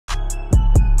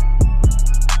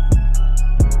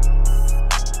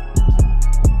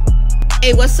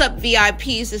Hey, what's up,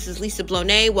 VIPs? This is Lisa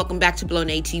Blonay. Welcome back to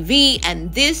Blonay TV,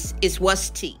 and this is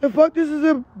What's Tea. The fuck, this is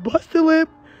a busted lip,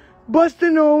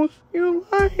 busted nose. You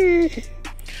lying.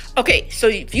 Okay, so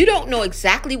if you don't know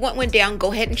exactly what went down,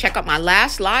 go ahead and check out my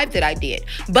last live that I did.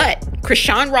 But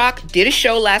Chrisean Rock did a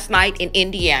show last night in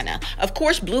Indiana. Of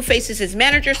course, Blueface is his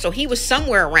manager, so he was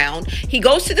somewhere around. He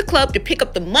goes to the club to pick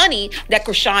up the money that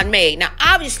Chrisean made. Now,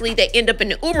 obviously, they end up in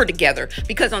the Uber together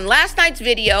because on last night's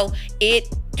video, it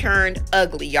turned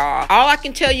ugly, y'all. All I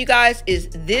can tell you guys is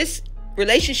this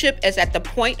relationship is at the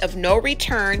point of no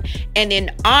return, and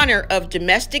in honor of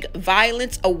Domestic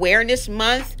Violence Awareness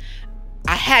Month,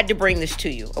 I had to bring this to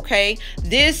you, okay?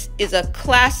 This is a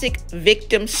classic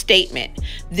victim statement.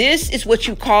 This is what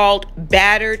you called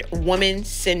battered woman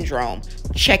syndrome.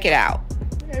 Check it out.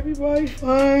 Everybody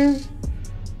fine.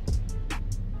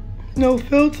 No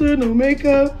filter, no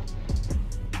makeup.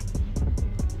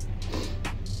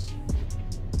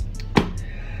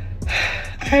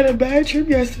 I had a bad trip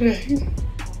yesterday.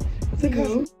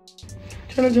 Trying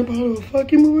to jump out of a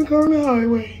fucking moving car on the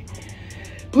highway.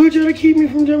 Blue trying to keep me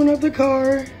from jumping out the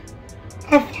car.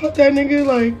 I fought that nigga,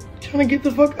 like, trying to get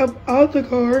the fuck up out the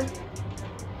car.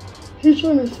 He's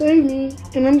trying to save me,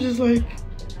 and I'm just like,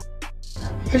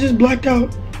 I just blacked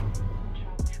out.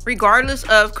 Regardless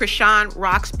of Chrisean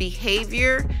Rock's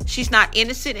behavior, she's not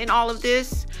innocent in all of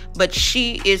this, but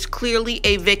she is clearly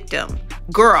a victim.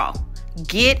 Girl,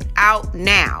 get out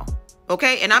now,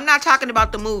 okay? And I'm not talking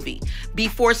about the movie.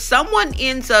 Before someone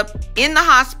ends up in the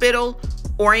hospital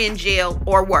or in jail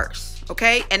or worse,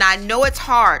 okay? And I know it's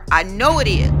hard. I know it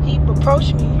is. He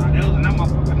approached me. He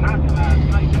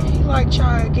like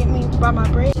tried to get me by my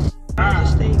braids. I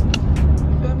just stayed.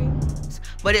 You feel me?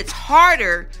 But it's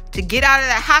harder to get out of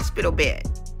that hospital bed.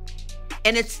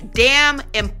 And it's damn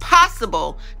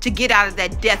impossible to get out of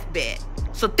that deathbed.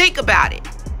 So think about it.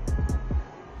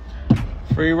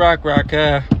 Free rock,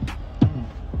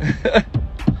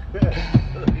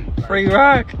 Free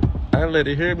rock. I let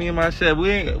her hear me in my shit. We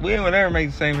ain't gonna ever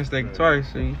make the same mistake twice.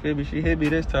 So you feel me? She hit me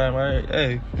this time. All right,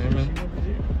 hey, you know what I mean?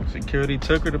 Security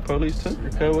took her. The police took her.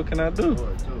 Okay, what can I do?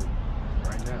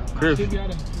 Chris, she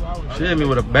hit me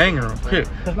with a banger.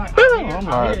 I'm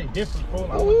like,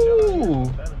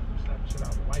 ooh.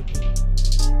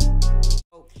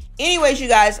 Anyways, you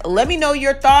guys, let me know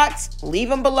your thoughts. Leave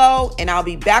them below, and I'll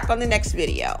be back on the next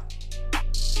video.